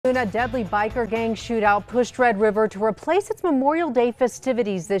Soon, a deadly biker gang shootout pushed Red River to replace its Memorial Day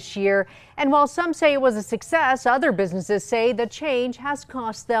festivities this year. And while some say it was a success, other businesses say the change has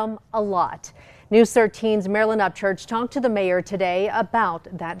cost them a lot. News 13's Marilyn Upchurch talked to the mayor today about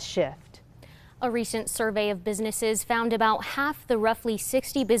that shift. A recent survey of businesses found about half the roughly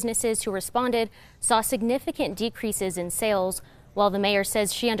 60 businesses who responded saw significant decreases in sales. While the mayor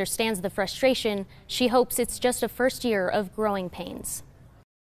says she understands the frustration, she hopes it's just a first year of growing pains.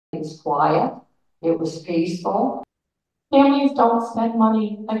 It's quiet. It was peaceful. Families don't spend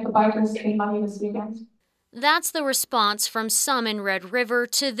money like the bikers spend money this weekend. That's the response from some in Red River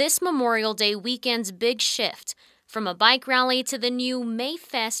to this Memorial Day weekend's big shift, from a bike rally to the new May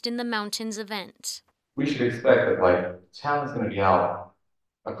Fest in the Mountains event. We should expect that town is going to be out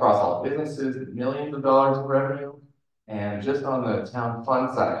across all businesses, millions of dollars of revenue, and just on the town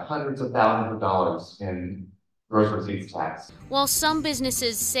fund side, hundreds of thousands of dollars in gross receipts tax. While some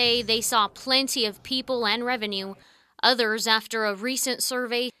businesses say they saw plenty of people and revenue, others, after a recent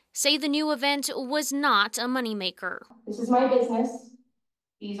survey, say the new event was not a moneymaker. This is my business.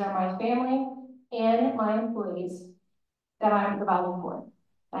 These are my family and my employees that I'm providing for.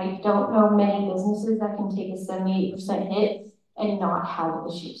 I don't know many businesses that can take a 78% hit and not have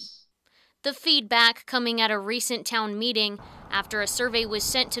issues. The feedback coming at a recent town meeting after a survey was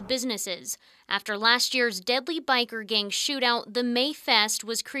sent to businesses. After last year's deadly biker gang shootout, the May Fest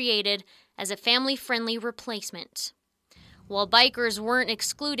was created as a family-friendly replacement. While bikers weren't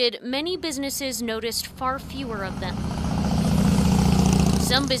excluded, many businesses noticed far fewer of them.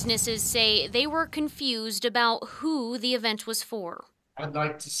 Some businesses say they were confused about who the event was for. I'd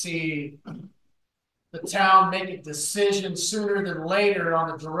like to see the town make a decision sooner than later on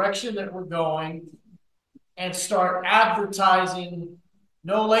the direction that we're going and start advertising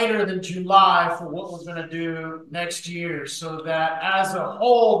no later than July for what we're going to do next year, so that as a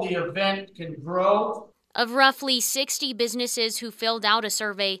whole the event can grow. Of roughly 60 businesses who filled out a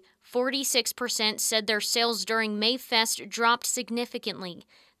survey, 46% said their sales during May Fest dropped significantly.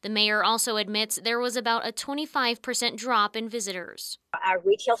 The mayor also admits there was about a 25% drop in visitors. Our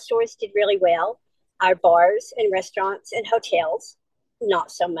retail stores did really well. Our bars and restaurants and hotels,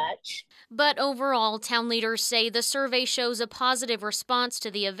 not so much. But overall, town leaders say the survey shows a positive response to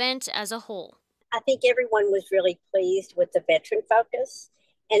the event as a whole. I think everyone was really pleased with the veteran focus.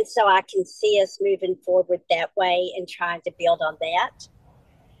 And so I can see us moving forward that way and trying to build on that.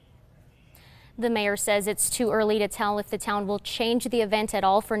 The mayor says it's too early to tell if the town will change the event at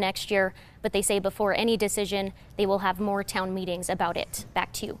all for next year, but they say before any decision, they will have more town meetings about it.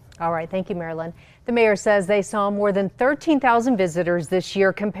 Back to you. All right. Thank you, Marilyn. The mayor says they saw more than 13,000 visitors this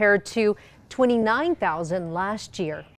year compared to 29,000 last year.